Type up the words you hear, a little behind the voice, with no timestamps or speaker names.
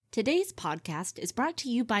Today's podcast is brought to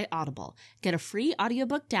you by Audible. Get a free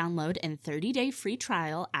audiobook download and 30-day free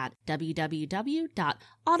trial at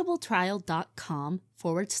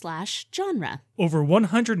www.audibletrial.com/genre. Over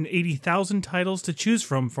 180,000 titles to choose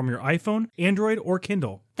from your iPhone, Android, or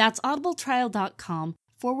Kindle. That's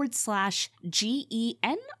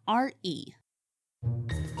audibletrial.com/GENRE.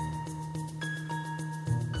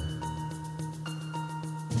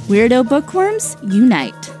 Weirdo bookworms,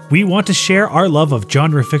 unite. We want to share our love of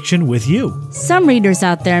genre fiction with you. Some readers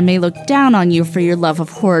out there may look down on you for your love of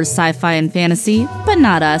horror, sci-fi, and fantasy, but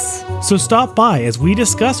not us. So stop by as we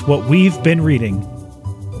discuss what we've been reading.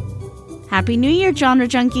 Happy New Year, genre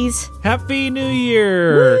junkies. Happy New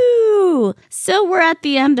Year! Woo! So we're at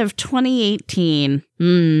the end of 2018.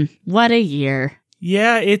 What a year.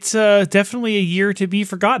 Yeah, it's definitely a year to be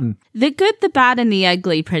forgotten. The good, the bad, and the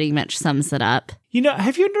ugly pretty much sums it up. You know,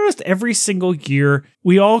 have you noticed every single year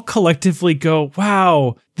we all collectively go,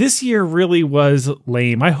 wow, this year really was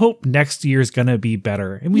lame. I hope next year's gonna be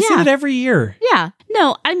better. And we say that every year. Yeah.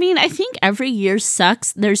 No, I mean, I think every year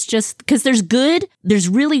sucks. There's just, because there's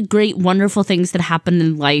really great, wonderful things that happen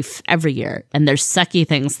in life every year. And there's sucky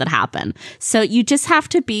things that happen. So you just have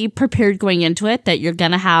to be prepared going into it that you're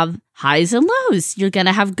gonna have highs and lows. You're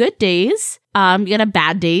gonna have good days. You're gonna have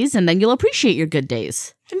bad days, and then you'll appreciate your good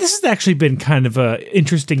days. And this has actually been kind of an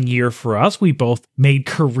interesting year for us. We both made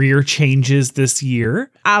career changes this year.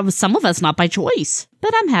 Some of us not by choice,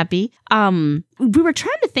 but I'm happy. We were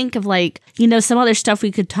trying to think of some other stuff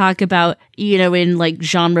we could talk about, in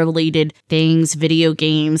genre related things, video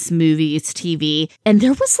games, movies, TV. And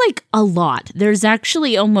there was a lot. There's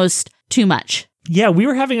actually almost too much. Yeah, we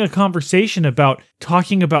were having a conversation about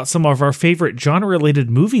talking about some of our favorite genre-related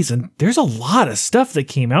movies, and there's a lot of stuff that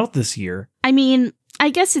came out this year. I mean, I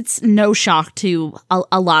guess it's no shock to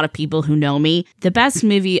a lot of people who know me. The best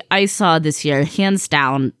movie I saw this year, hands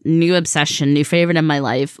down, new obsession, new favorite in my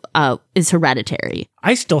life, is Hereditary.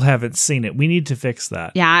 I still haven't seen it. We need to fix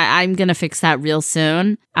that. Yeah, I'm going to fix that real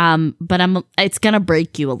soon, but it's going to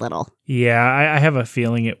break you a little. Yeah, I have a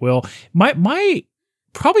feeling it will.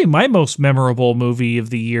 Probably my most memorable movie of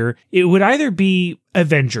the year, it would either be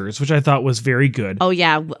Avengers, which I thought was very good. Oh,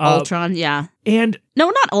 yeah. Ultron, yeah. And no,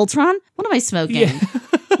 not Ultron. What am I smoking? Yeah.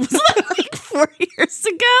 Was that 4 years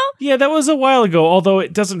ago? Yeah, that was a while ago, although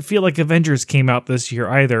it doesn't feel like Avengers came out this year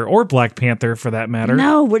either, or Black Panther for that matter.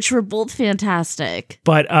 No, which were both fantastic.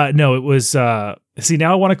 But no, it was... See,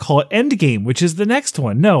 now I want to call it Endgame, which is the next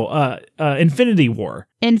one. No, Infinity War.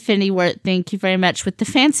 Infinity War, thank you very much, with the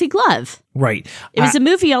fancy glove. Right. It was a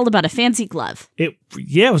movie all about a fancy glove. It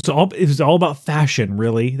was all about fashion,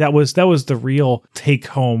 really. That was the real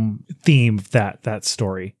take-home theme of that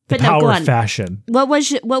story. The power of fashion. What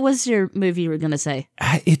was your movie you were going to say?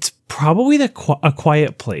 It's probably A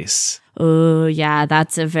Quiet Place. Oh, yeah,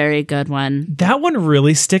 that's a very good one. That one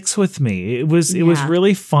really sticks with me. It was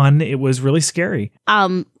really fun. It was really scary.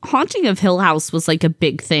 Haunting of Hill House was a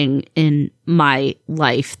big thing in my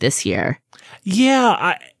life this year.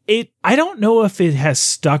 Yeah, I don't know if it has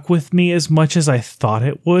stuck with me as much as I thought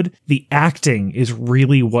it would. The acting is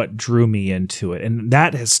really what drew me into it, and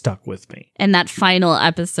that has stuck with me. And that final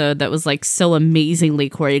episode that was so amazingly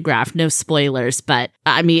choreographed, no spoilers, but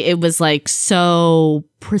I mean, it was so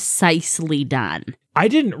precisely done. I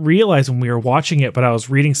didn't realize when we were watching it, but I was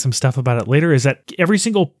reading some stuff about it later, is that every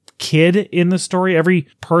single kid in the story, every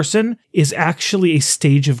person is actually a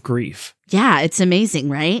stage of grief. Yeah, it's amazing,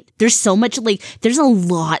 right? There's so much, there's a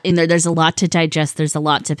lot in there. There's a lot to digest. There's a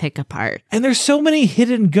lot to pick apart. And there's so many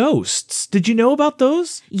hidden ghosts. Did you know about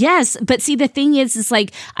those? Yes, but see, the thing is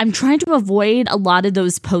I'm trying to avoid a lot of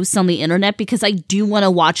those posts on the internet because I do want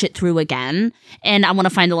to watch it through again, and I want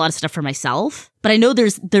to find a lot of stuff for myself. But I know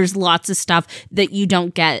there's lots of stuff that you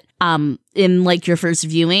don't get in your first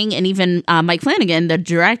viewing. And even Mike Flanagan, the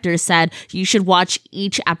director, said you should watch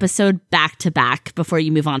each episode back to back before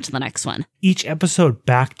you move on to the next one. Each episode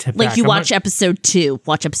back to back? You watch episode 2,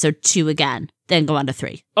 watch episode 2 again, then go on to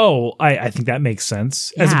 3. Oh, I think that makes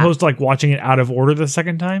sense. Yeah. As opposed to watching it out of order the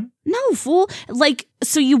second time? No, fool.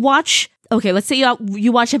 So you watch... Okay, let's say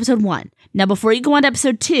you watch episode 1. Now, before you go on to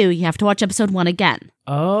episode 2, you have to watch episode 1 again.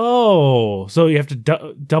 Oh, so you have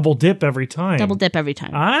to double dip every time. Double dip every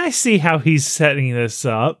time. I see how he's setting this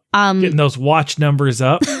up. Getting those watch numbers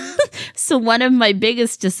up. So one of my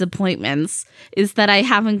biggest disappointments is that I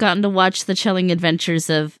haven't gotten to watch The Chilling Adventures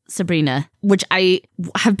of Sabrina. which I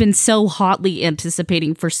have been so hotly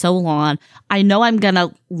anticipating for so long. I know I'm going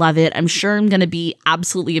to love it. I'm sure I'm going to be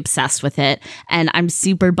absolutely obsessed with it. And I'm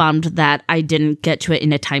super bummed that I didn't get to it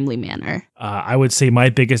in a timely manner. I would say my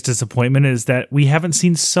biggest disappointment is that we haven't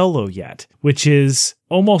seen Solo yet, which is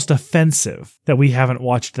almost offensive that we haven't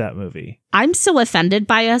watched that movie. I'm so offended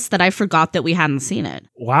by us that I forgot that we hadn't seen it.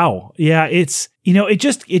 Wow. Yeah, it's,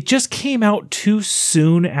 it just came out too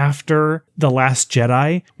soon after The Last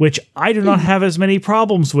Jedi, which I do not have as many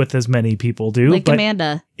problems with as many people do. Like but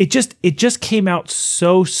Amanda. It just came out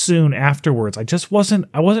so soon afterwards. I wasn't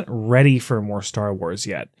ready for more Star Wars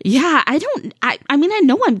yet. Yeah, I mean, I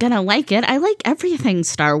know I'm gonna like it. I like everything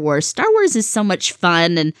Star Wars. Star Wars is so much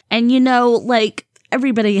fun, and like,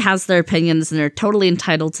 everybody has their opinions and they're totally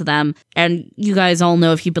entitled to them. And you guys all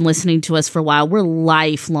know, if you've been listening to us for a while, we're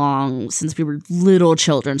lifelong, since we were little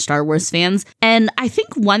children, Star Wars fans. And I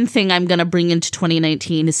think one thing I'm going to bring into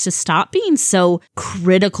 2019 is to stop being so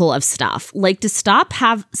critical of stuff. Like, to stop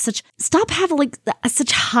having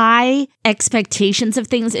such high expectations of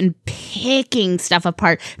things and picking stuff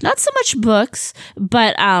apart. Not so much books,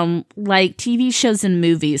 but like TV shows and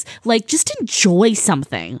movies. Like, just enjoy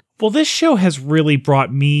something. Well, this show has really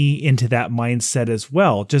brought me into that mindset as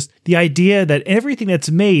well. Just the idea that everything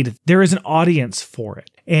that's made, there is an audience for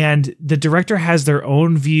it. And the director has their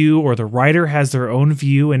own view, or the writer has their own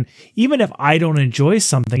view. And even if I don't enjoy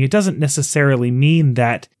something, it doesn't necessarily mean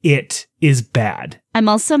that it is bad. I'm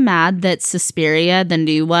also mad that Suspiria, the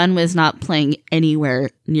new one, was not playing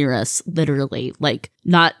anywhere near us, literally. Like,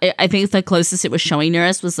 I think the closest it was showing near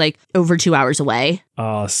us was like over 2 hours away.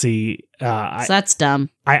 So that's dumb.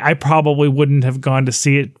 I probably wouldn't have gone to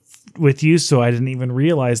see it with you, so I didn't even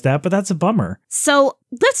realize that, but that's a bummer. So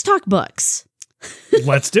let's talk books.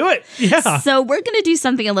 Let's do it. Yeah. So we're going to do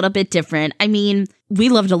something a little bit different. I mean, we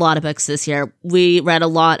loved a lot of books this year. We read a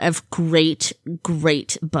lot of great,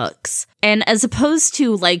 great books. And as opposed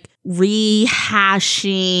to like rehashing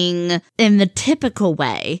in the typical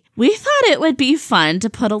way, we thought it would be fun to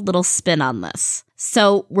put a little spin on this.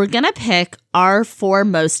 So we're going to pick our 4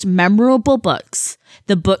 most memorable books,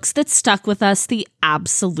 the books that stuck with us the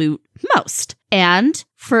absolute most. And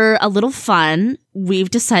for a little fun,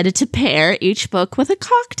 we've decided to pair each book with a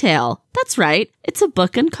cocktail. That's right. It's a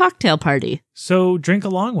book and cocktail party. So drink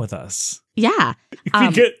along with us. Yeah.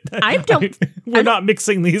 We're not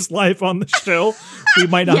mixing these live on the show. We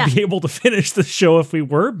might not be able to finish the show if we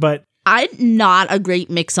were, but I'm not a great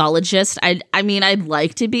mixologist. I mean, I'd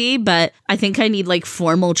like to be, but I think I need like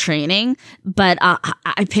formal training. But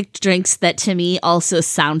I picked drinks that to me also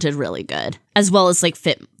sounded really good, as well as like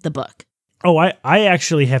fit the book. Oh, I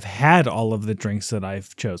actually have had all of the drinks that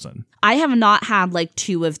I've chosen. I have not had like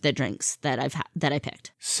 2 of the drinks that I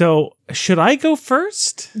picked. So should I go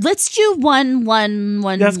first? Let's do one.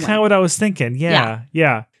 That's kind of what I was thinking.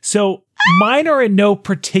 Yeah. So mine are in no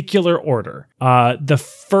particular order. The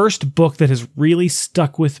first book that has really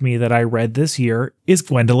stuck with me that I read this year is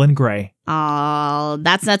Gwendolyn Gray. Oh,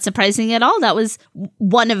 that's not surprising at all. That was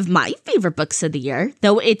one of my favorite books of the year,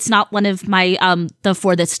 though it's not one of my the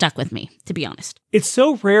 4 that stuck with me, to be honest. It's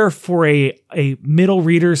so rare for a middle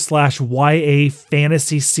reader / YA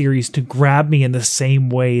fantasy series to grab me in the same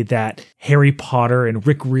way that Harry Potter and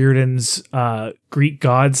Rick Riordan's Greek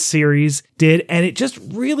Gods series did, and it just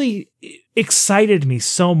really excited me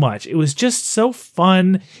so much. It was just so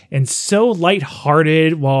fun and so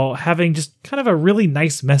lighthearted while having just kind of a really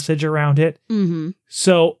nice message around it. Mm-hmm.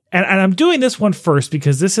 So, and I'm doing this one first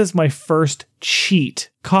because this is my first cheat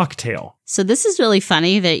cocktail. So this is really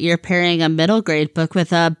funny that you're pairing a middle grade book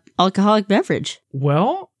with a alcoholic beverage.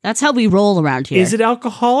 Well, that's how we roll around here. Is it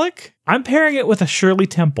alcoholic? I'm pairing it with a Shirley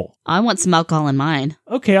Temple. I want some alcohol in mine.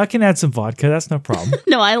 Okay, I can add some vodka. That's no problem.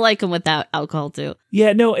 No, I like them without alcohol too.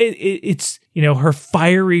 Yeah, no, it's, her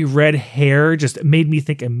fiery red hair just made me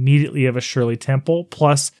think immediately of a Shirley Temple.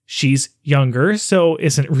 Plus, she's younger, so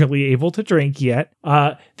isn't really able to drink yet.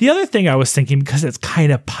 The other thing I was thinking, because it's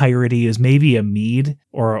kind of piratey, is maybe a mead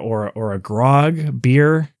or a grog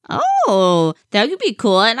beer. Oh, that could be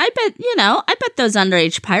cool. And I bet those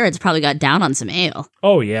underage pirates probably got down on some ale.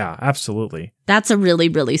 Oh, yeah, absolutely. That's a really,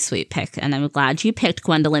 really sweet pick. And I'm glad you picked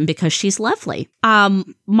Gwendolyn because she's lovely.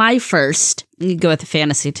 My first, you go with the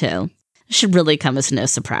fantasy too, should really come as no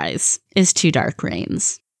surprise, is Two Dark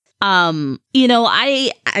Reigns. I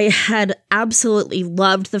had absolutely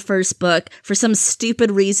loved the first book. For some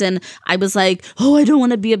stupid reason, I was like, oh, I don't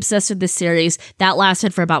want to be obsessed with this series. That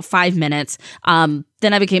lasted for about 5 minutes.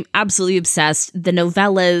 Then I became absolutely obsessed. The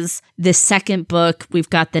novellas, the second book, we've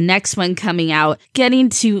got the next one coming out, getting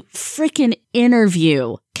to freaking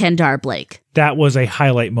interview Kendare Blake. That was a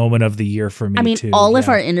highlight moment of the year for me, too. All of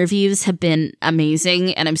our interviews have been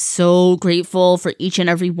amazing, and I'm so grateful for each and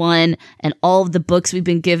every one, and all of the books we've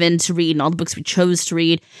been given to read, and all the books we chose to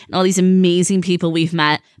read, and all these amazing people we've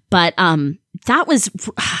met. But that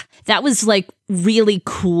was like really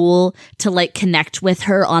cool to like connect with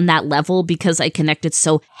her on that level, because I connected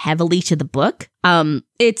so heavily to the book.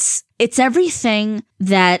 It's everything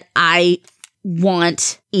that I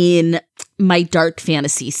want in my dark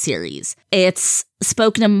fantasy series. It's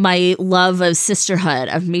spoken of my love of sisterhood,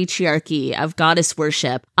 of matriarchy, of goddess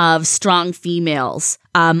worship, of strong females.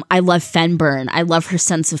 I love Fennbirn. I love her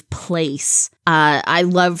sense of place. I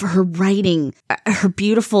love her writing, her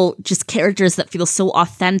beautiful just characters that feel so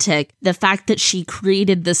authentic. The fact that she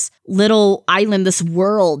created this little island, this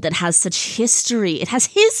world that has such history. It has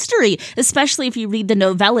history, especially if you read the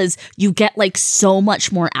novellas, you get like so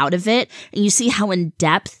much more out of it, and you see how in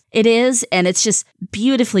depth it is, and it's just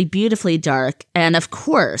beautifully, beautifully dark. And of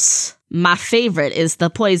course, my favorite is the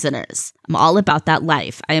Poisoners. I'm all about that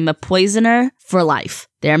life. I am a poisoner for life.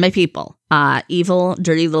 They're my people. Evil,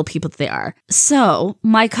 dirty little people that they are. So,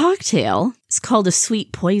 my cocktail is called a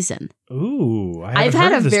Sweet Poison. Ooh, I've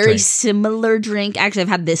had a very similar drink. Actually, I've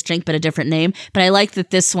had this drink, but a different name. But I like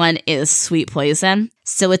that this one is Sweet Poison.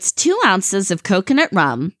 So it's 2 ounces of coconut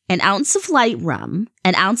rum, 1 ounce of light rum,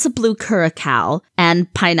 1 ounce of blue curacao,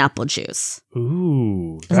 and pineapple juice.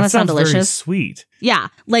 Ooh, Doesn't that sound delicious? Very sweet. Yeah,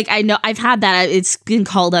 like I know I've had that. It's been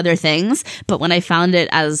called other things, but when I found it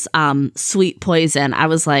as Sweet Poison, I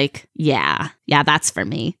was like, yeah, that's for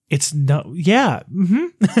me. It's no, yeah.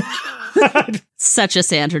 Mm-hmm. Such a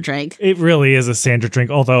Sandra drink. It really is a Sandra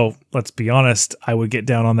drink, although, let's be honest, I would get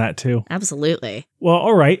down on that too. Absolutely. Well,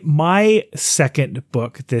 all right. My second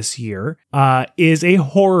book this year is a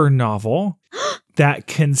horror novel that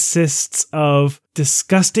consists of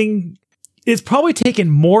disgusting... It's probably taken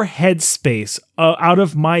more headspace out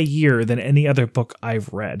of my year than any other book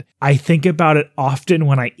I've read. I think about it often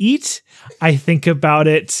when I eat. I think about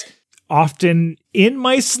it often in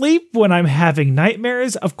my sleep when I'm having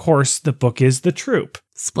nightmares. Of course, the book is The Troop.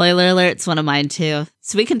 Spoiler alert, it's one of mine too.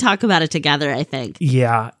 So we can talk about it together, I think.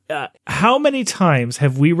 Yeah. How many times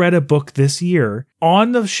have we read a book this year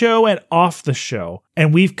on the show and off the show,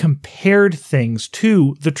 and we've compared things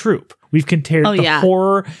to The Troop? We've compared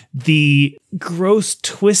horror, the gross,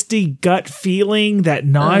 twisty gut feeling, that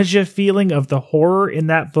nausea feeling of the horror in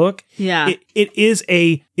that book. Yeah. It is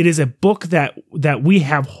a book that we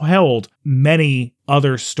have held many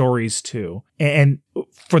other stories to. And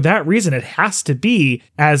for that reason, it has to be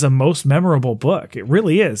as a most memorable book. It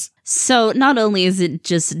really is. So not only is it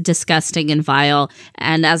just disgusting and vile,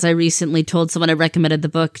 and as I recently told someone I recommended the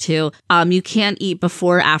book to, you can't eat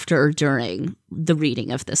before, after, or during the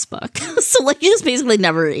reading of this book. So like you just basically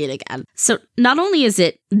never eat again. So not only is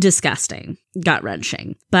it disgusting,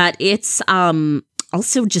 gut-wrenching, but it's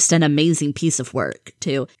also just an amazing piece of work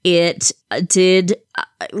too. It did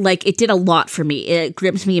a lot for me. It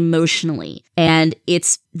gripped me emotionally, and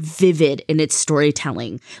it's vivid in its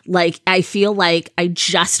storytelling. Like, I feel like I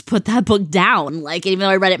just put that book down. Like, even though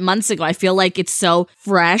I read it months ago, I feel like it's so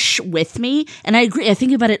fresh with me. And I agree. I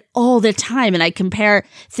think about it all the time, and I compare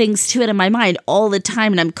things to it in my mind all the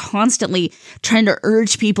time. And I'm constantly trying to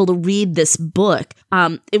urge people to read this book.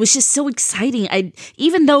 It was just so exciting.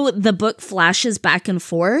 Even though the book flashes back and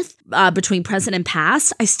forth between present and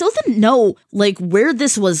past, I still didn't know like where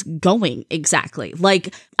this was going exactly.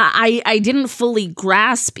 Like I didn't fully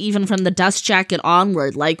grasp even from the Dust Jacket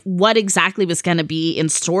onward, like what exactly was going to be in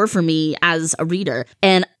store for me as a reader.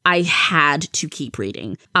 And I had to keep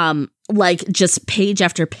reading. Like just page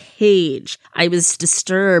after page. I was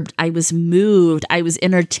disturbed. I was moved. I was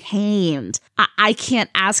entertained. I can't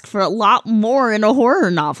ask for a lot more in a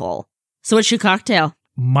horror novel. So what's your cocktail?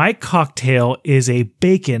 My cocktail is a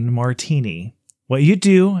bacon martini. What you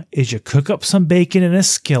do is you cook up some bacon in a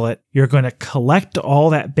skillet. You're going to collect all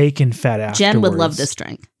that bacon fat afterwards. Jen would love this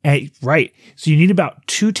drink. Right. So you need about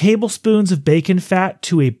 2 tablespoons of bacon fat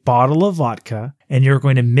to a bottle of vodka, and you're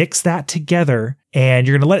going to mix that together, and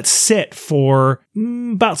you're going to let it sit for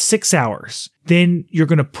about 6 hours. Then you're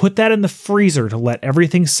going to put that in the freezer to let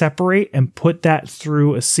everything separate and put that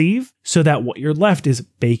through a sieve so that what you're left is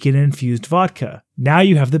bacon-infused vodka. Now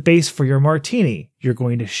you have the base for your martini. You're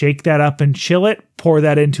going to shake that up and chill it, pour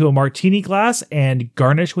that into a martini glass, and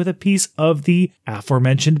garnish with a piece of the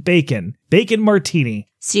aforementioned bacon. Bacon martini.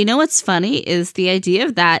 So you know what's funny is the idea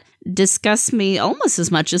of that disgusts me almost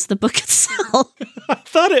as much as the book itself. I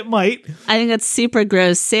thought it might. I think that's super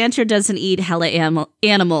gross. Sandra doesn't eat hella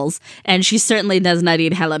animals, and she certainly does not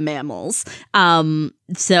eat hella mammals.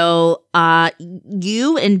 So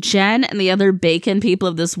you and Jen and the other bacon people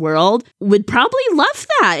of this world would probably love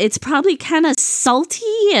that. It's probably kind of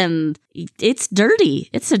salty and it's dirty.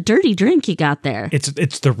 It's a dirty drink you got there.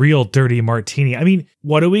 It's the real dirty martini. I mean,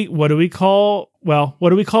 what do we call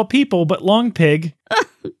people but Long Pig?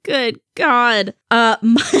 Good God.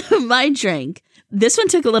 My drink. This one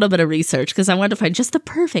took a little bit of research because I wanted to find just the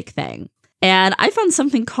perfect thing. And I found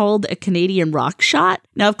something called a Canadian rock shot.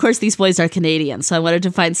 Now, of course, these boys are Canadian, so I wanted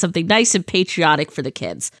to find something nice and patriotic for the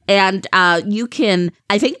kids. And I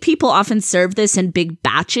think people often serve this in big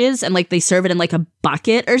batches and like they serve it in like a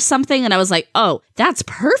bucket or something. And I was like, oh, that's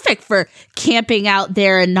perfect for camping out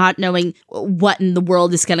there and not knowing what in the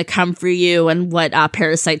world is going to come for you and what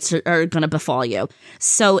parasites are going to befall you.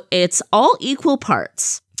 So it's all equal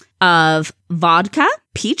parts of vodka,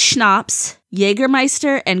 peach schnapps,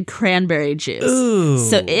 Jägermeister, and cranberry juice. Ooh.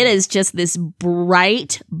 So it is just this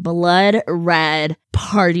bright, blood red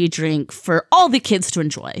party drink for all the kids to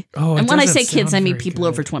enjoy. Oh, and when I say kids, I mean people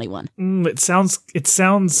over 21. It sounds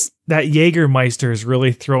that Jägermeister is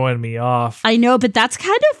really throwing me off. I know, but that's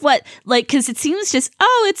kind of what, like, because it seems just,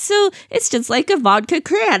 it's just like a vodka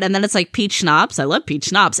cran. And then it's like peach schnapps. I love peach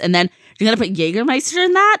schnapps. And then you're going to put Jägermeister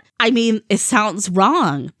in that? I mean, it sounds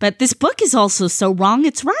wrong, but this book is also so wrong,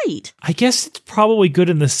 it's right. I guess it's probably good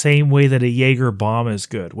in the same way that a Jaeger bomb is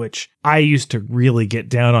good, which I used to really get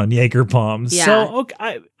down on Jaeger bombs. Yeah. So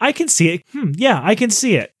okay, I can see it. Yeah, I can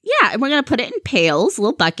see it. Yeah, and we're going to put it in pails,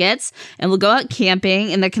 little buckets, and we'll go out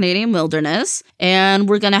camping in the Canadian wilderness, and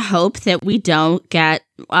we're going to hope that we don't get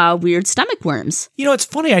weird stomach worms. You know, it's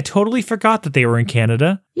funny. I totally forgot that they were in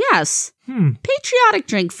Canada. Yes. Patriotic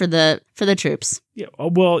drink for the troops. Yeah.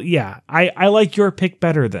 Well, yeah. I like your pick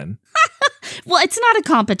better then. Well, it's not a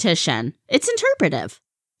competition. It's interpretive.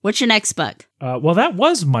 What's your next book? Well, that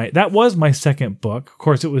was my second book. Of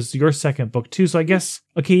course, it was your second book too. So I guess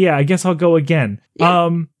I'll go again. Yeah.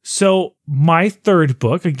 So my third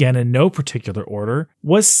book, again in no particular order,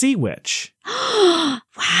 was Sea Witch. Wow,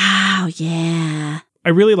 yeah. I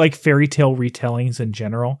really like fairy tale retellings in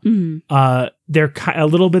general. Mm. They're a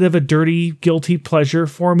little bit of a dirty, guilty pleasure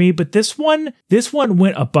for me, but this one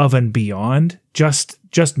went above and beyond just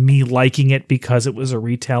me liking it because it was a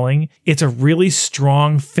retelling. It's a really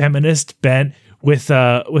strong feminist bent with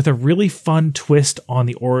a really fun twist on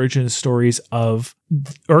the origin stories of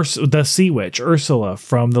the Sea Witch, Ursula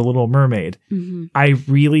from The Little Mermaid. Mm-hmm. I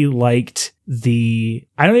really liked I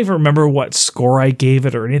don't even remember what score I gave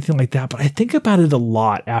it or anything like that, but I think about it a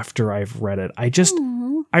lot after I've read it.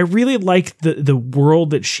 I really like the world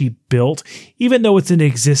that she built. Even though it's an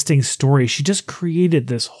existing story, she just created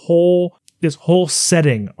this whole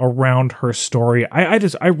setting around her story.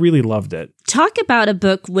 I really loved it. Talk about a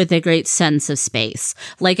book with a great sense of space.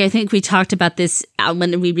 Like, I think we talked about this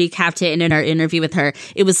when we recapped it in our interview with her.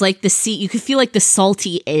 It was like the sea, you could feel like the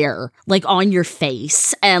salty air, like on your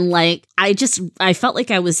face. And like, I felt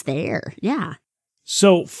like I was there. Yeah.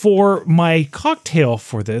 So for my cocktail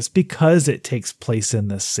for this, because it takes place in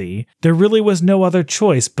the sea, there really was no other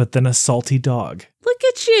choice but then a salty dog. Look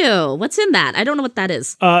at you. What's in that? I don't know what that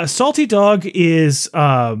is. Salty dog is,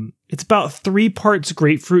 it's about 3 parts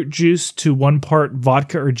grapefruit juice to 1 part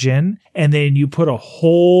vodka or gin. And then you put a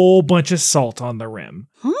whole bunch of salt on the rim.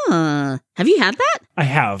 Huh. Have you had that? I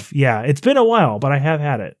have. Yeah. It's been a while, but I have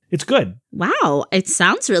had it. It's good. Wow. It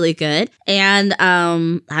sounds really good. And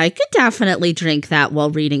I could definitely drink that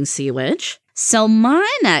while reading Sea Witch. So my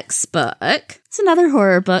next book, it's another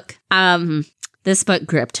horror book. This book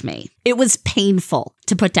gripped me. It was painful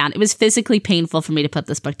to put down. It was physically painful for me to put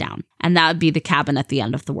this book down. And that would be The Cabin at the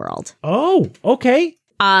End of the World. Oh, okay.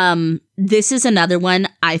 This is another one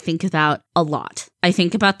I think about a lot. I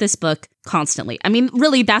think about this book constantly. I mean,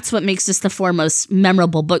 really, that's what makes this the 4 most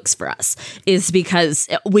memorable books for us, is because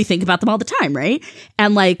we think about them all the time, right?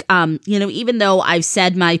 And like, even though I've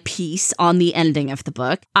said my piece on the ending of the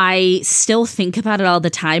book, I still think about it all the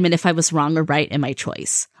time. And if I was wrong or right in my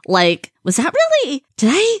choice, like, was that really,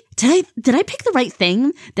 did I pick the right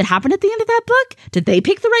thing that happened at the end of that book? Did they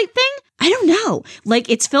pick the right thing? I don't know. Like,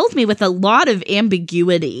 it's filled me with a lot of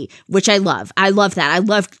ambiguity, which I love. I love that. I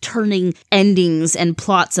love turning endings and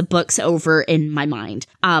plots of books over in my mind.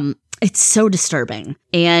 It's so disturbing.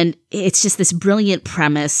 And it's just this brilliant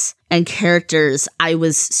premise and characters I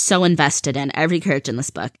was so invested in, every character in this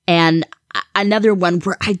book. And another one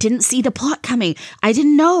where I didn't see the plot coming. I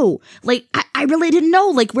didn't know. Like, I really didn't know,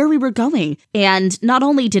 like, where we were going. And not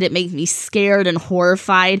only did it make me scared and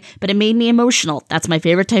horrified, but it made me emotional. That's my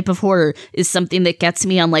favorite type of horror, is something that gets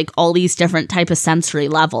me on, like, all these different type of sensory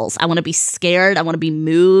levels. I want to be scared. I want to be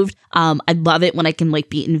moved. I love it when I can, like,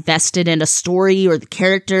 be invested in a story or the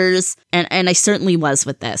characters. And I certainly was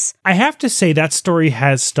with this. I have to say that story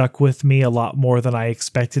has stuck with me a lot more than I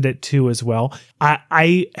expected it to as well.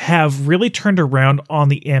 I have really turned around on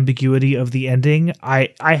the ambiguity of the ending. I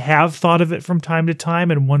have thought of it from time to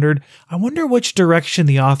time and I wonder which direction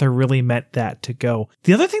the author really meant that to go.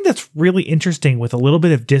 The other thing that's really interesting with a little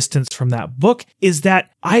bit of distance from that book is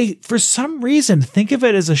that I, for some reason, think of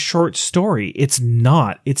it as a short story. It's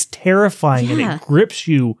not. It's terrifying and it grips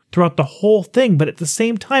you throughout the whole thing. But at the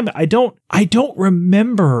same time, I don't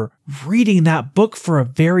remember reading that book for a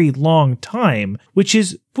very long time, which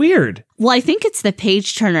is weird. Well, I think it's the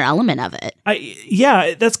page turner element of it.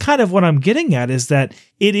 Yeah, that's kind of what I'm getting at, is that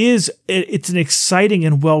it's an exciting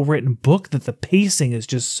and well-written book that the pacing is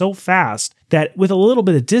just so fast that with a little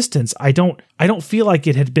bit of distance, I don't feel like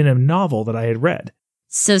it had been a novel that I had read.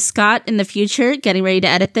 So Scott, in the future, getting ready to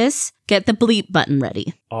edit this, get the bleep button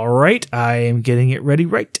ready. All right, I am getting it ready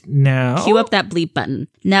right now. Cue up that bleep button.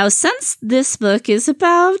 Now, since this book is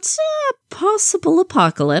about a possible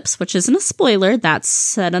apocalypse, which isn't a spoiler, that's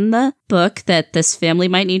said in the book that this family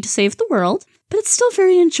might need to save the world, but it's still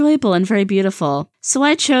very enjoyable and very beautiful. So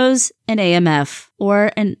I chose an AMF,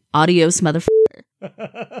 or an adios motherfucker.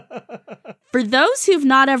 For those who've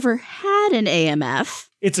not ever had an AMF,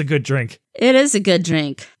 it's a good drink. It is a good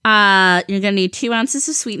drink. You're going to need 2 ounces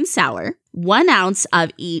of sweet and sour, 1 ounce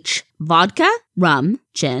of each vodka, rum,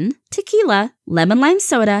 gin, tequila, lemon lime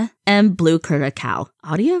soda, and blue curacao.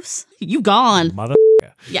 Adios. You gone.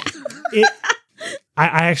 Motherfucker. Yeah.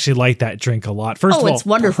 I actually like that drink a lot. First of all, it's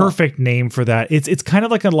wonderful. Perfect name for that. It's kind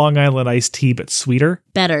of like a Long Island iced tea, but sweeter.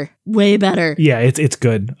 Better. Way better. Yeah, it's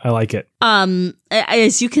good. I like it.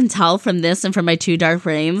 As you can tell from this and from my 2 dark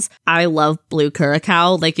rains, I love blue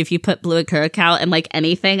curacao. Like, if you put blue curacao in, like,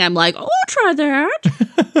 anything, I'm like, oh, I'll try that.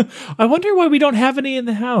 I wonder why we don't have any in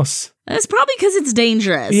the house. It's probably because it's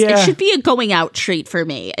dangerous. Yeah. It should be a going out treat for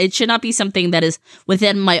me. It should not be something that is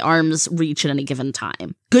within my arm's reach at any given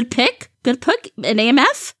time. Good pick. Good pick. An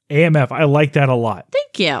AMF? AMF. I like that a lot.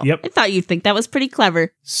 Thank you. Yep. I thought you'd think that was pretty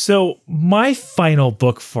clever. So my final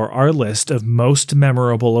book for our list of most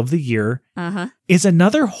memorable of the year is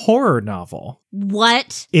another horror novel.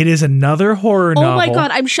 What? It is another horror novel. Oh my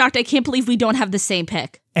God. I'm shocked. I can't believe we don't have the same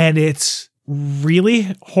pick. And it's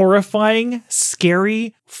really horrifying,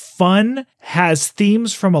 scary, fun, has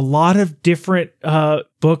themes from a lot of different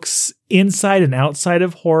books inside and outside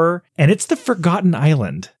of horror, and it's The Forgotten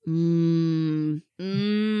Island.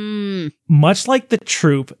 Much like The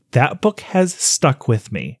Troop, that book has stuck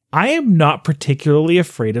with me. I am not particularly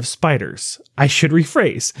afraid of spiders. I should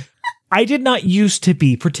rephrase. I did not used to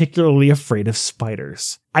be particularly afraid of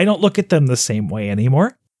spiders. I don't look at them the same way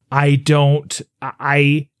anymore. I just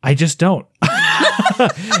don't.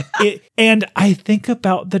 And I think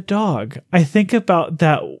about the dog. I think about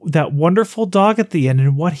that wonderful dog at the end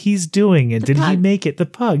and what he's doing. And did he make it? The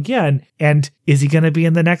pug. Yeah. And is he going to be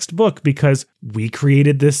in the next book? Because we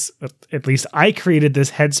created this, at least I created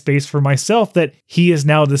this headspace for myself that he is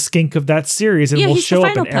now the skink of that series and will show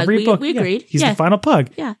up in every book. We agreed. He's the final pug.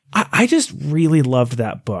 Yeah. I just really loved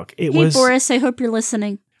that book. Hey, Boris, I hope you're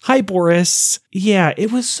listening. Hi, Boris. Yeah,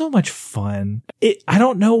 it was so much fun. I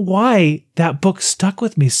don't know why that book stuck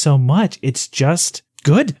with me so much. It's just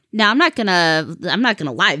good. Now, I'm not gonna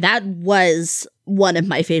lie. That was one of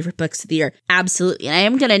my favorite books of the year. Absolutely. And I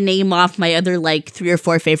am gonna name off my other, like, 3 or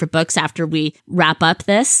 4 favorite books after we wrap up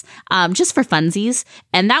this, just for funsies.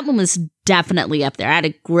 And that one was definitely up there. I had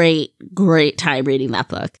a great, great time reading that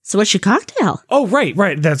book. So what's your cocktail? Oh, right.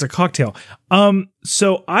 That's a cocktail.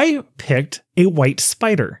 So I picked A White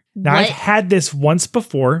Spider. Now, I've had this once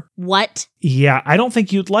before. What? Yeah, I don't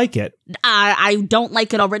think you'd like it. I don't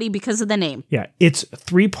like it already because of the name. Yeah, it's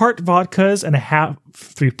 3-part vodkas and a half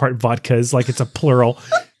 3-part vodkas, like it's a plural.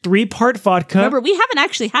 3-part vodka. Remember, we haven't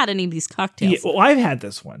actually had any of these cocktails. Yeah, well, I've had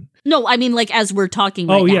this one. No, I mean, like, as we're talking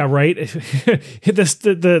right now. Oh, yeah, right?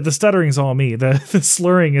 the stuttering's all me. The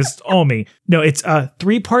slurring is all me. No, it's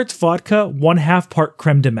 3 parts vodka, 1/2 part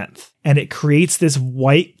creme de menthe. And it creates this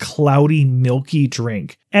white, cloudy, milky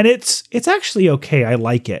drink. And it's actually okay. I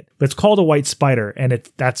like it. But it's called A White Spider. And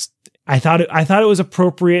I thought it was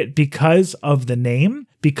appropriate because of the name,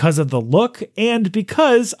 because of the look, and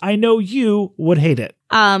because I know you would hate it.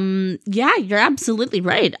 Yeah, you're absolutely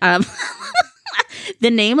right.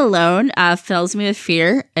 The name alone fills me with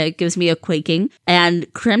fear. It gives me a quaking.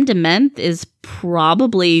 And creme de menthe is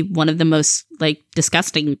probably one of the most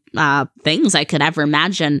disgusting things I could ever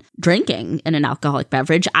imagine drinking in an alcoholic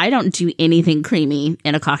beverage. I don't do anything creamy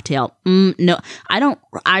in a cocktail. No, I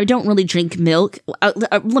don't really drink milk.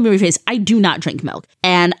 Let me rephrase. I do not drink milk,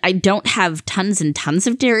 and I don't have tons and tons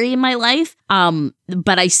of dairy in my life.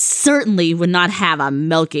 But I certainly would not have a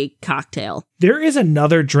milky cocktail. There is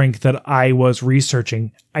another drink that I was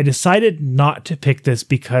researching. I decided not to pick this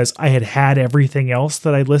because I had everything else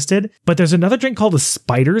that I listed, but there's another drink called a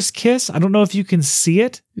spider's kiss. I don't know if you can see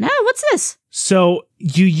it. No, what's this? So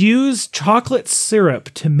you use chocolate syrup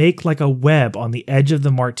to make like a web on the edge of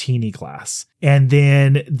the martini glass. And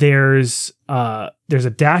then there's a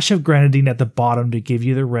dash of grenadine at the bottom to give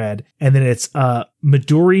you the red. And then it's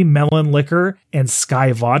Midori melon liquor and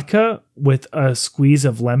Sky vodka with a squeeze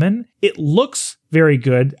of lemon. It looks very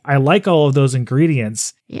good. I like all of those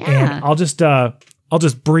ingredients. Yeah. And I'll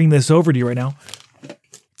just bring this over to you right now.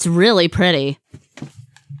 It's really pretty.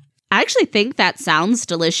 I actually think that sounds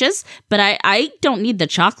delicious, but I don't need the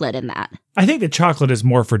chocolate in that. I think the chocolate is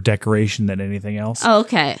more for decoration than anything else. Oh,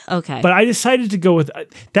 okay. But I decided to go with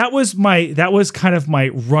that was kind of my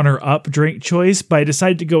runner-up drink choice, but I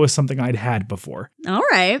decided to go with something I'd had before. All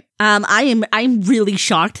right. I'm really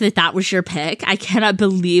shocked that was your pick. I cannot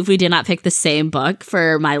believe we did not pick the same book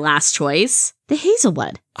for my last choice. The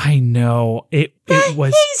Hazelwood. I know. It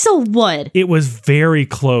was Hazelwood. It was very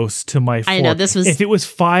close to my 4. I know, this was... If it was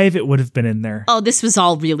 5, it would have been in there. Oh, this was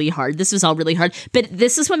all really hard. But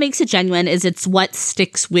this is what makes it genuine, is it's what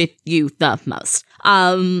sticks with you the most.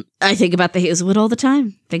 I think about the Hazelwood all the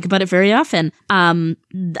time. Think about it very often.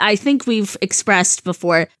 I think we've expressed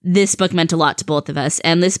before this book meant a lot to both of us.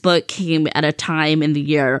 And this book came at a time in the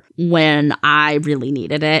year when I really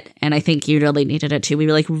needed it. And I think you really needed it too. We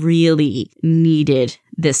really needed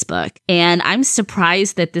this book. And I'm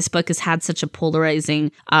surprised that this book has had such a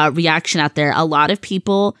polarizing reaction out there. A lot of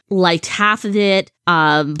people liked half of it,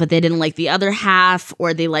 but they didn't like the other half,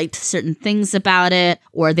 or they liked certain things about it,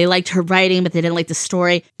 or they liked her writing, but they didn't like the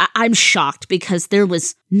story. I'm shocked because there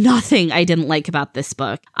was nothing I didn't like about this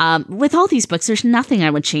book. With all these books, there's nothing I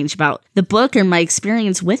would change about the book or my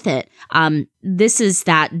experience with it. This is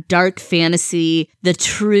that dark fantasy, the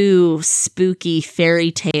true spooky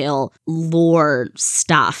fairy tale lore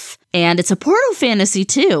stuff. And it's a portal fantasy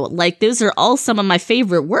too. Those are all some of my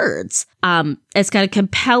favorite words. It's got a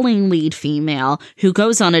compelling lead female who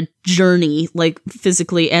goes on a journey,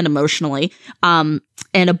 physically and emotionally.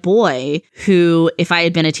 And a boy who, if I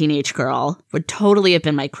had been a teenage girl, would totally have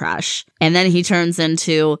been my crush. And then he turns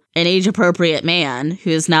into an age-appropriate man who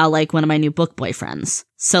is now one of my new book boyfriends.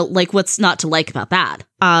 So what's not to like about that?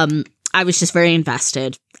 I was just very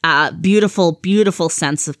invested. Beautiful, beautiful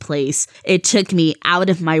sense of place. It took me out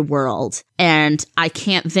of my world. And I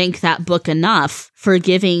can't thank that book enough for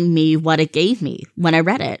giving me what it gave me when I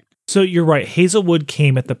read it. So you're right. Hazelwood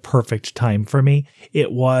came at the perfect time for me.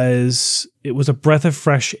 It was a breath of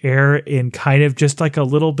fresh air in kind of just a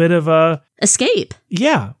little bit of a escape.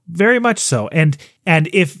 Yeah, very much so. And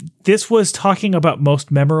if this was talking about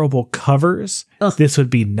most memorable covers, this would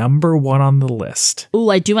be number 1 on the list. Ooh,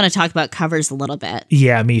 I do want to talk about covers a little bit.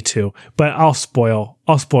 Yeah, me too. But I'll spoil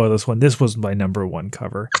this one. This was my number 1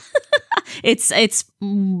 cover. It's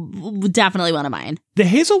definitely one of mine. The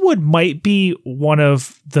Hazelwood might be one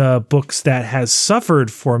of the books that has suffered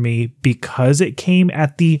for me because it came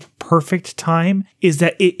at the perfect time, is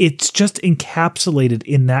that it's just encapsulated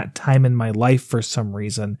in that time in my life for some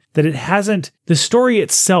reason, that the story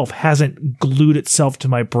itself hasn't glued itself to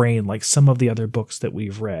my brain like some of the other books that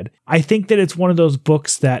we've read. I think that it's one of those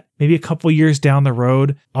books that maybe a couple years down the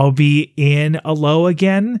road, I'll be in a low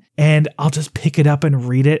again and I'll just pick it up and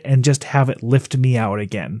read it and just have it lift me out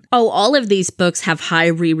again. Oh, all of these books have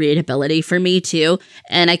high rereadability for me too,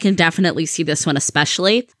 and I can definitely see this one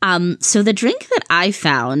especially. So the drink that I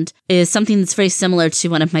found is something that's very similar to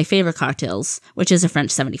one of my favorite cocktails, which is a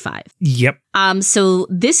French 75. Yep. So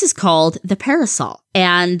this is called the Parasol,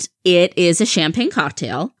 and it is a champagne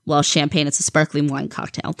cocktail. Well, champagne, it's a sparkling wine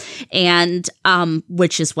cocktail, and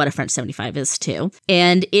which is what a French 75 is too.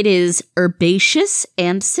 And it is herbaceous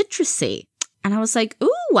and citrusy. And I was like,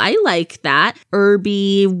 ooh, I like that.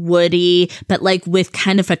 Herby, woody, but with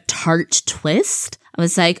kind of a tart twist. I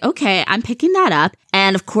was like, okay, I'm picking that up.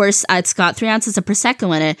 And of course, it's got 3 ounces of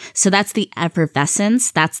Prosecco in it. So that's the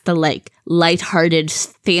effervescence. That's the lighthearted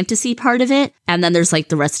fantasy part of it. And then there's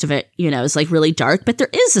the rest of it, is really dark. But there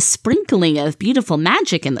is a sprinkling of beautiful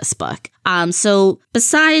magic in this book. So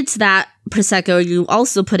besides that Prosecco, you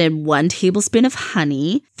also put in 1 tablespoon of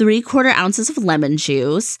honey, 3/4 ounces of lemon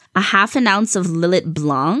juice, a 1/2 ounce of Lillet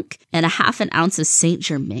Blanc, and a 1/2 ounce of Saint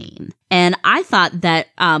Germain. And I thought that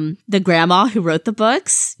the grandma who wrote the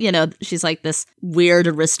books, you know, she's like this weird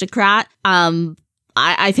aristocrat.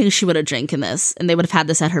 I think she would have drank in this, and they would have had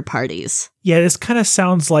this at her parties. Yeah, this kind of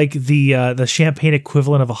sounds like the champagne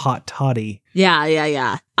equivalent of a hot toddy.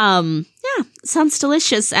 Yeah. Sounds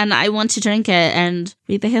delicious, and I want to drink it and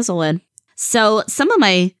read the Hazelwood. So some of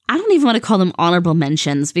my, I don't even want to call them honorable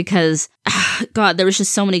mentions because, God, there was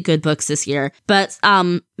just so many good books this year. But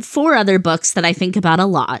 4 other books that I think about a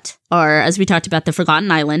lot are, as we talked about, The Forgotten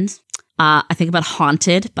Island. I think about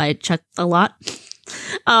Haunted by Chuck a lot.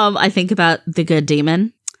 I think about The Good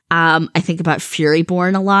Demon. I think about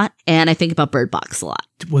Furyborn a lot. And I think about Bird Box a lot.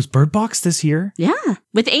 Was Bird Box this year? Yeah.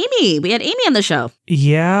 With Amy. We had Amy on the show.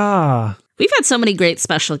 Yeah. We've had so many great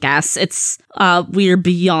special guests. It's we are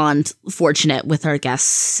beyond fortunate with our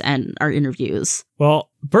guests and our interviews. Well,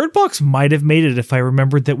 Bird Box might have made it if I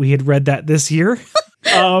remembered that we had read that this year.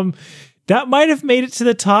 That might have made it to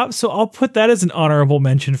the top, so I'll put that as an honorable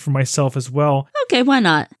mention for myself as well. Okay, why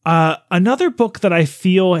not? Another book that I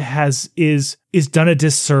feel is done a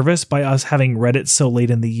disservice by us having read it so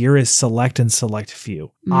late in the year is Select and Select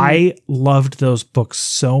Few. I loved those books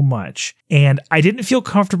so much, and I didn't feel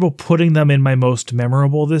comfortable putting them in my most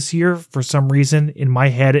memorable this year. For some reason, in my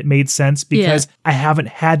head, it made sense because I haven't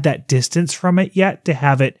had that distance from it yet to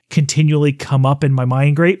have it continually come up in my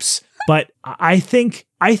mind grapes. But I think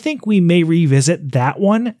we may revisit that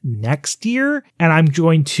one next year, and I'm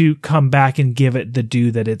going to come back and give it the due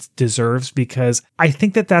that it deserves because I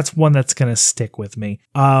think that that's one that's going to stick with me.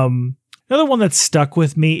 Another one that stuck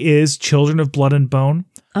with me is Children of Blood and Bone.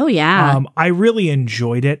 Oh, yeah. I really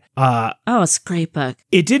enjoyed it. It's a great book.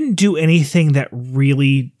 It didn't do anything that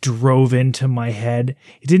really drove into my head.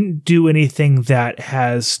 It didn't do anything that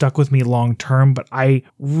has stuck with me long term, but I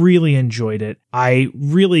really enjoyed it. I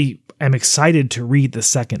really am excited to read the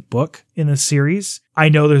second book in the series. I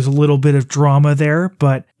know there's a little bit of drama there,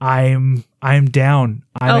 but I'm down.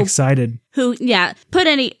 I'm excited. Put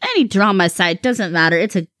any drama aside, doesn't matter.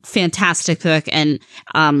 It's a fantastic book, and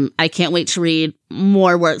I can't wait to read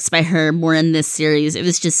more works by her, more in this series. It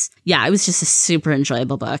was just a super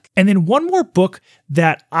enjoyable book. And then one more book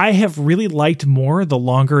that I have really liked more the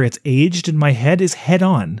longer it's aged in my head is Head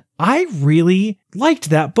On. I really liked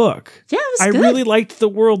that book. Yeah, it was good. I really liked the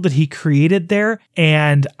world that he created there,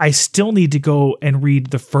 and I still need to go and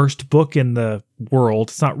read the first book in the world.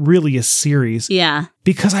 It's not really a series. Yeah.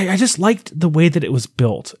 Because I just liked the way that it was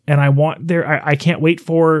built, and I can't wait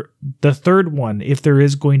for the third one, if there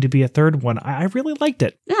is going to be a third one. I really liked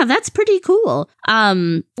it. Yeah, that's pretty cool.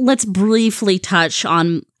 Let's briefly touch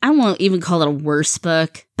on, I won't even call it a worst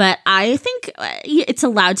book, but I think it's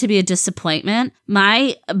allowed to be a disappointment.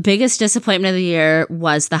 My biggest disappointment of the year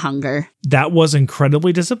was The Hunger. That was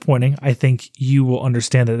incredibly disappointing. I think you will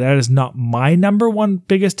understand that is not my number one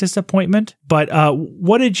biggest disappointment. But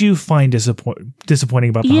what did you find disappointing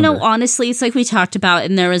about The Hunger? You know, honestly, it's like we talked about,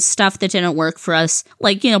 and there was stuff that didn't work for us,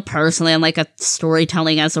 like, you know, personally on like a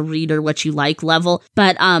storytelling as a reader, what you like level.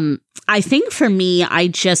 But I think for me,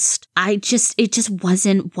 it just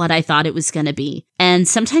wasn't what I thought it was going to be. And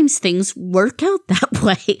sometimes things work out that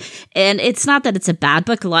way. And it's not that it's a bad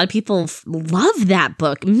book. A lot of people love that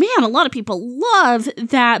book. Man, a lot of people love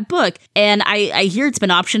that book. And I hear it's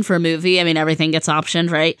been optioned for a movie. I mean, everything gets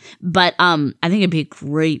optioned, right? But I think it'd be a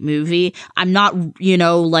great movie. I'm not, you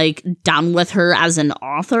know, like down with her as an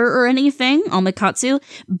author or anything, Omakatsu,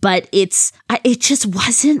 but it just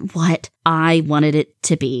wasn't what I wanted it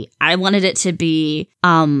to be. I wanted it to be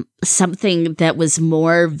something that was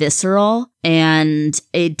more visceral, and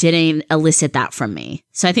it didn't elicit that from me.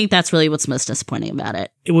 So I think that's really what's most disappointing about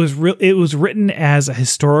it. It was written as a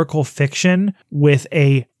historical fiction with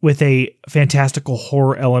a fantastical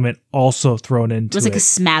horror element also thrown into it. It was like a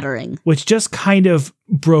smattering, which just kind of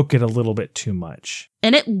broke it a little bit too much.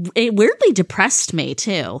 And it weirdly depressed me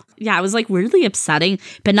too. Yeah, it was like weirdly upsetting,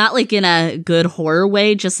 but not like in a good horror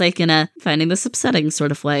way, just like in a finding this upsetting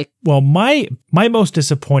sort of way. Well, my most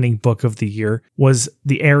disappointing book of the year was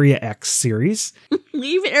the Area X series.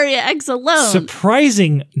 Leave Area X alone.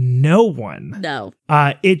 Surprising no one. No.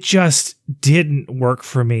 It just didn't work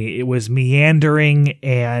for me. It was meandering,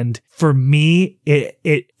 and for me,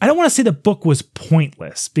 I don't want to say the book was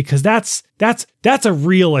pointless, because that's a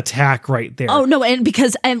real attack right there. Oh no, and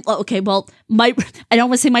because I don't want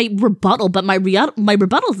to say my rebuttal, but my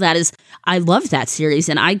rebuttal to that is I loved that series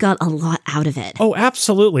and I got a lot out of it. Oh,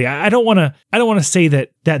 absolutely. I don't want to say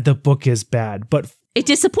that the book is bad, but it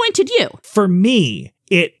disappointed you. For me,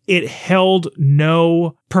 it held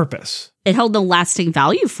no purpose. it held no lasting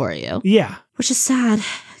value for you. Yeah. Which is sad.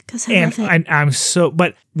 And I'm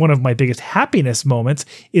but one of my biggest happiness moments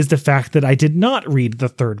is the fact that I did not read the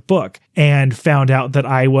third book and found out that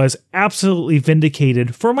I was absolutely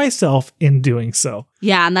vindicated for myself in doing so.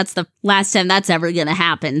 Yeah, and that's the last time that's ever going to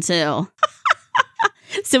happen, too.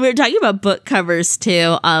 So we were talking about book covers,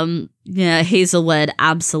 too. Yeah, Hazelwood,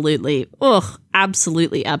 absolutely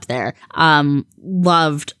up there.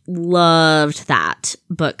 Loved that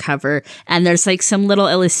book cover. And there's like some little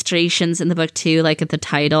illustrations in the book too, like at the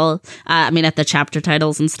title, at the chapter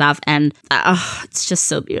titles and stuff. And it's just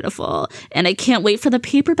so beautiful. And I can't wait for the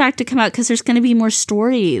paperback to come out because there's going to be more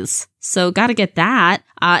stories. So got to get that.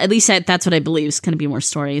 At least that's what I believe is going to be more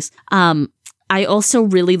stories. I also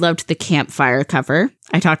really loved the campfire cover.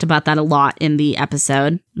 I talked about that a lot in the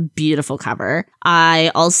episode. Beautiful cover.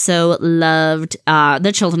 I also loved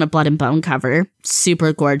the Children of Blood and Bone cover.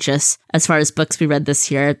 Super gorgeous. As far as books we read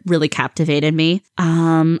this year, it really captivated me.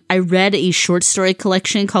 I read a short story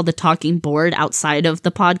collection called The Talking Board outside of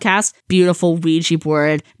the podcast. Beautiful Ouija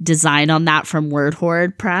board design on that from Word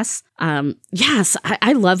Horde Press. Yes,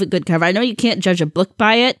 I love a good cover. I know you can't judge a book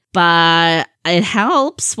by it, but it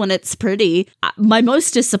helps when it's pretty. My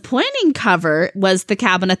most disappointing cover was the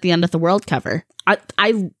Cabin at the End of the World cover.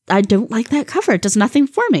 I don't like that cover. It does nothing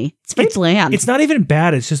for me. It's very bland. It's not even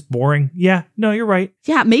bad. It's just boring. Yeah, no, you're right.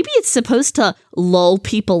 Yeah, maybe it's supposed to lull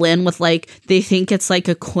people in with like, they think it's like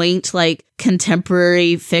a quaint, like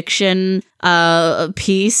contemporary fiction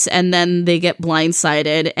piece, and then they get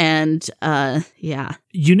blindsided and yeah.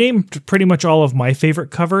 You named pretty much all of my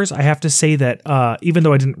favorite covers. I have to say that even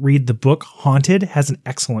though I didn't read the book, Haunted has an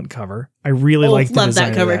excellent cover. I really liked the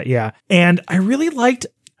design that cover. of that. Yeah. And I really liked,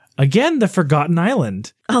 again, The Forgotten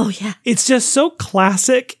Island. Oh, yeah. It's just so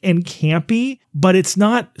classic and campy, but it's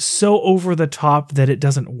not so over the top that it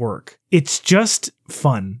doesn't work. It's just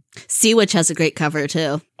fun. Sea Witch has a great cover,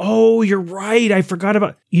 too. Oh, you're right. I forgot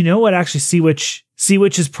about... You know what? Actually, Sea Witch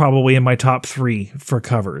is probably in my top 3 for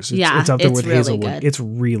covers. It's up there with really Hazelwood. Good. It's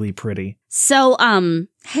really pretty. So,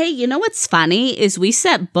 hey, you know what's funny is we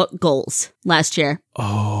set book goals last year.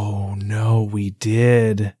 Oh, no, we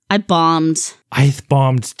did. I bombed. I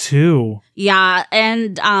bombed too. Yeah,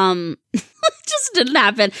 and it just didn't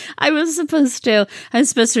happen. I was supposed to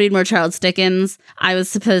read more Charles Dickens. I was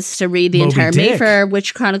supposed to read the entire Mayfair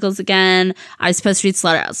Witch Chronicles again. I was supposed to read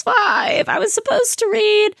Slaughterhouse 5. I was supposed to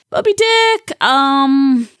read Moby Dick.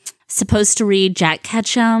 Supposed to read Jack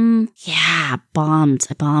Ketchum. Yeah, bombed.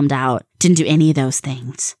 I bombed out. Didn't do any of those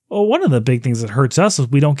things. Well, one of the big things that hurts us is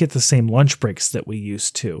we don't get the same lunch breaks that we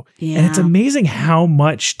used to. Yeah. And it's amazing how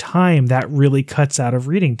much time that really cuts out of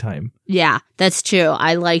reading time. Yeah, that's true.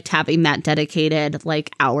 I liked having that dedicated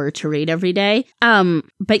hour to read every day.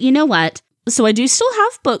 But you know what? So I do still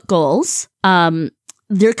have book goals.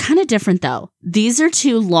 They're kind of different though. These are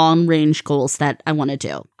 2 long range goals that I want to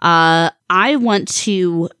do. I want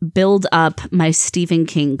to build up my Stephen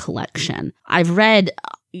King collection. I've read,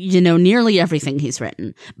 nearly everything he's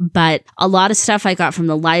written, but a lot of stuff I got from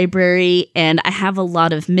the library, and I have a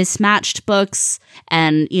lot of mismatched books,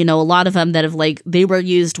 and, a lot of them that have they were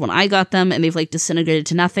used when I got them and they've disintegrated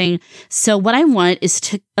to nothing. So what I want is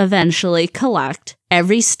to eventually collect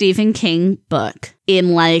every Stephen King book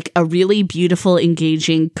in a really beautiful,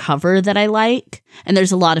 engaging cover that I like. And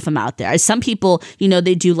there's a lot of them out there. Some people,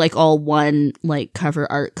 they do all one cover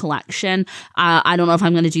art collection. I don't know if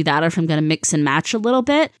I'm going to do that or if I'm going to mix and match a little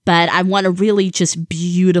bit, but I want a really just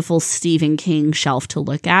beautiful Stephen King shelf to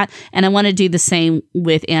look at. And I want to do the same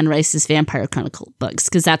with Anne Rice's Vampire Chronicle books,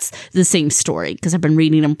 because that's the same story, because I've been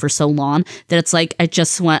reading them for so long that it's I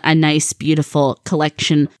just want a nice, beautiful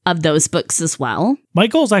collection of those books as well. My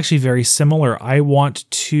goal is actually very similar. I want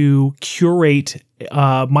to curate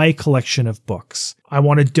my collection of books. I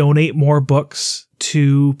want to donate more books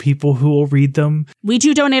to people who will read them. We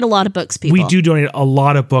do donate a lot of books, people. We do donate a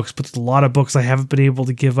lot of books, but there's a lot of books I haven't been able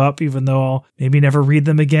to give up, even though I'll maybe never read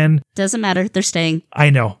them again. Doesn't matter. They're staying.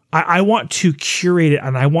 I know. I want to curate it,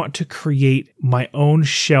 and I want to create my own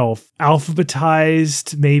shelf,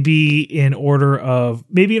 alphabetized, maybe in order of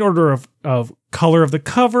color of the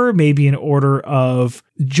cover, maybe in order of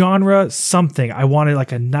genre, something. I wanted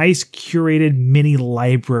a nice curated mini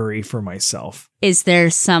library for myself. Is there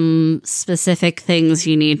some specific things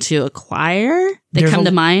you need to acquire that come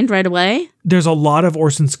to mind right away? There's a lot of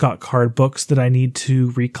Orson Scott Card books that I need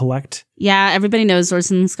to recollect. Yeah, everybody knows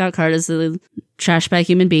Orson Scott Card is a trash bag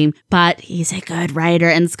human being, but he's a good writer,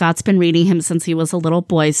 and Scott's been reading him since he was a little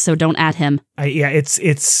boy, so don't add him.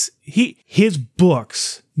 His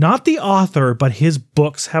books, not the author, but his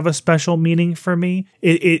books have a special meaning for me.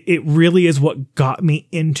 It really is what got me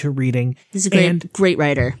into reading. He's a great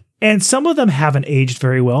writer. And some of them haven't aged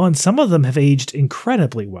very well, and some of them have aged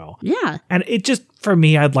incredibly well. Yeah. And it just, for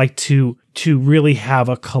me, I'd like to really have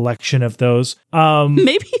a collection of those.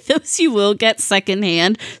 Maybe those you will get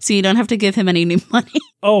secondhand, so you don't have to give him any new money.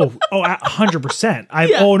 100%.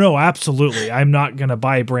 Oh no, absolutely. I'm not gonna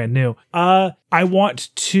buy brand new. I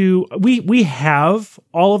want to. We have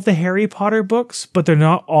all of the Harry Potter books, but they're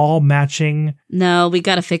not all matching. No, we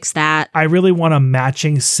got to fix that. I really want a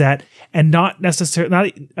matching set, and not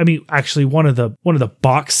necessarily. I mean, actually, one of the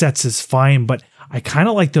box sets is fine, but I kind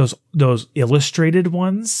of like those illustrated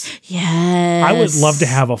ones. Yes. I would love to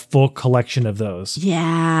have a full collection of those.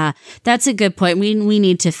 Yeah, that's a good point. We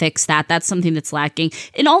need to fix that. That's something that's lacking.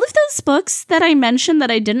 In all of those books that I mentioned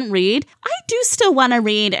that I didn't read, I do still want to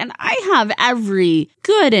read, and I have every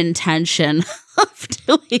good intention of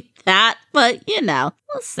doing that, but we'll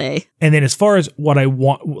see. And then as far as what I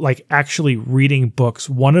want, like actually reading books,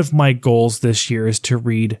 one of my goals this year is to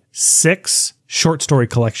read 6 short story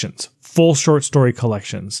collections. Full short story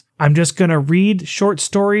collections. I'm just going to read short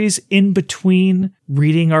stories in between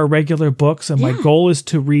reading our regular books. And my goal is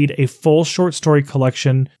to read a full short story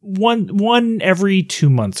collection, one every 2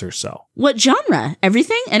 months or so. What genre?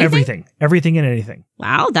 Everything? Anything? Everything and anything.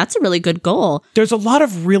 Wow, that's a really good goal. There's a lot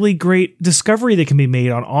of really great discovery that can be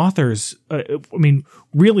made on authors.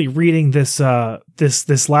 Really reading this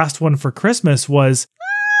last one for Christmas was...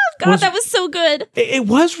 God, that was so good. It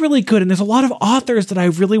was really good. And there's a lot of authors that I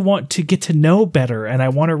really want to get to know better. And I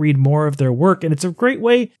want to read more of their work. And it's a great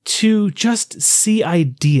way to just see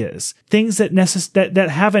ideas, things that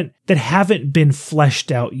haven't been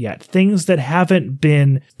fleshed out yet, things that haven't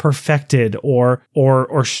been perfected or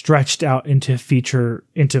stretched out into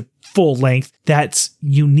full length that's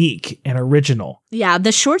unique and original. Yeah,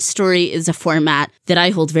 the short story is a format that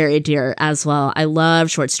I hold very dear as well. I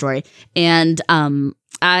love short story. And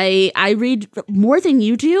I read more than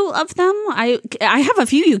you do of them. I have a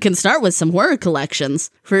few you can start with, some horror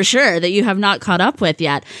collections for sure that you have not caught up with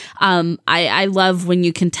yet. I love when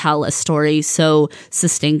you can tell a story so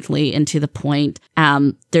succinctly and to the point.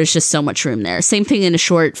 There's just so much room there. Same thing in a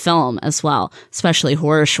short film as well, especially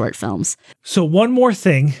horror short films. So one more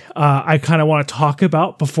thing I kind of want to talk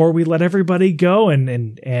about before we let everybody go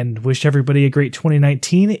and wish everybody a great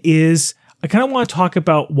 2019 is I kind of want to talk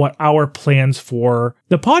about what our plans for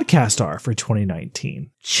the podcast are for 2019.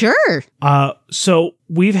 Sure. So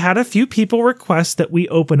we've had a few people request that we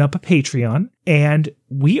open up a Patreon, and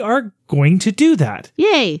we are going to do that.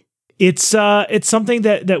 Yay. It's something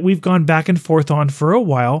that we've gone back and forth on for a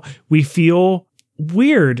while. We feel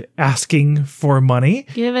weird asking for money.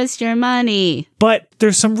 Give us your money. But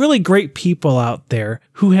there's some really great people out there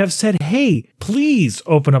who have said, hey, please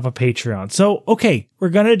open up a Patreon. So, okay, we're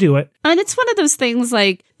going to do it. And it's one of those things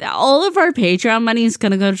like all of our Patreon money is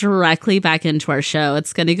going to go directly back into our show.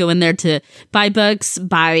 It's going to go in there to buy books,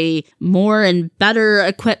 buy more and better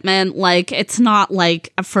equipment. Like, it's not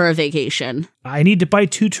like for a vacation. I need to buy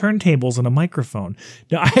 2 turntables and a microphone.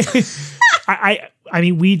 No, I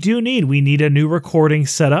mean, we need a new recording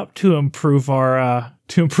setup to improve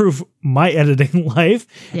my editing life.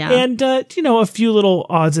 Yeah. And, a few little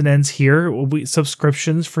odds and ends here will be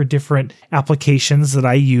subscriptions for different applications that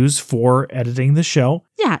I use for editing the show.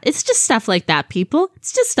 Yeah, it's just stuff like that, people.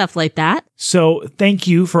 It's just stuff like that. So thank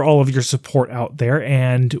you for all of your support out there,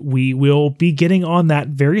 and we will be getting on that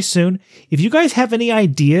very soon. If you guys have any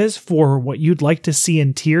ideas for what you'd like to see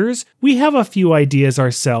in tiers, we have a few ideas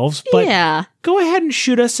ourselves, but go ahead and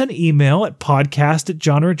shoot us an email at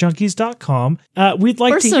podcast@genrejunkies.com. We'd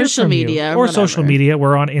like to hear from media, you. Or social media.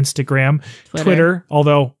 We're on Instagram, Twitter,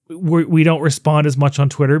 although we don't respond as much on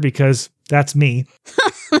Twitter because that's me.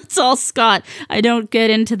 That's all Scott. I don't get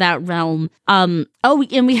into that realm. And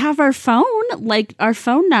we have our phone, like our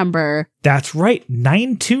phone number. That's right.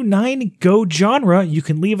 929-GO-JONRA. You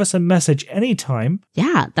can leave us a message anytime.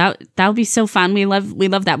 Yeah, that would be so fun. We love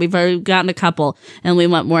that. We've already gotten a couple and we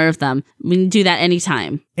want more of them. We can do that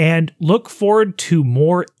anytime. And look forward to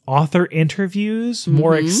more author interviews,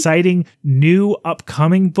 more exciting new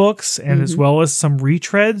upcoming books, and as well as some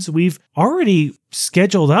retreads. We've already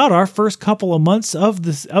scheduled out our first couple of months of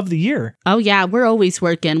the year. Oh yeah, we're always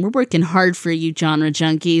working. We're working hard for you, genre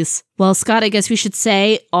junkies. Well, Scott, I guess we should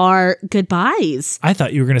say our goodbyes. I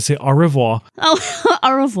thought you were going to say au revoir. Oh,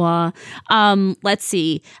 au revoir. Let's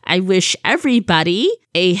see. I wish everybody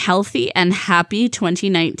a healthy and happy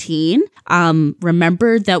 2019.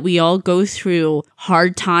 Remember that we all go through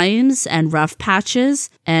hard times and rough patches,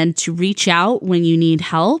 and to reach out when you need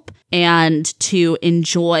help. and to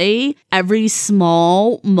enjoy every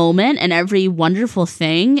small moment and every wonderful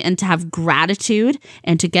thing, and to have gratitude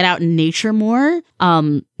and to get out in nature more,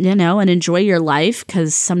 and enjoy your life,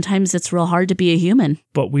 because sometimes it's real hard to be a human.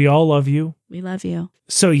 But we all love you. We love you.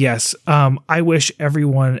 So yes, I wish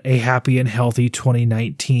everyone a happy and healthy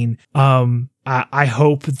 2019. I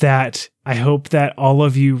hope that all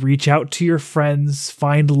of you reach out to your friends,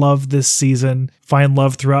 find love this season, find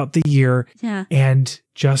love throughout the year. Yeah. And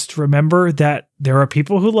just remember that there are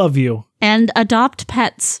people who love you. And adopt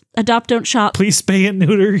pets. Adopt, don't shop. Please spay and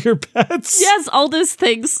neuter your pets. Yes, all those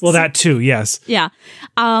things. Well, that too, yes. Yeah.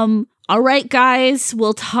 All right, guys,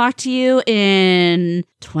 we'll talk to you in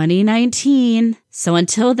 2019. So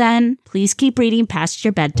until then, please keep reading past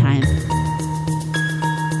your bedtime.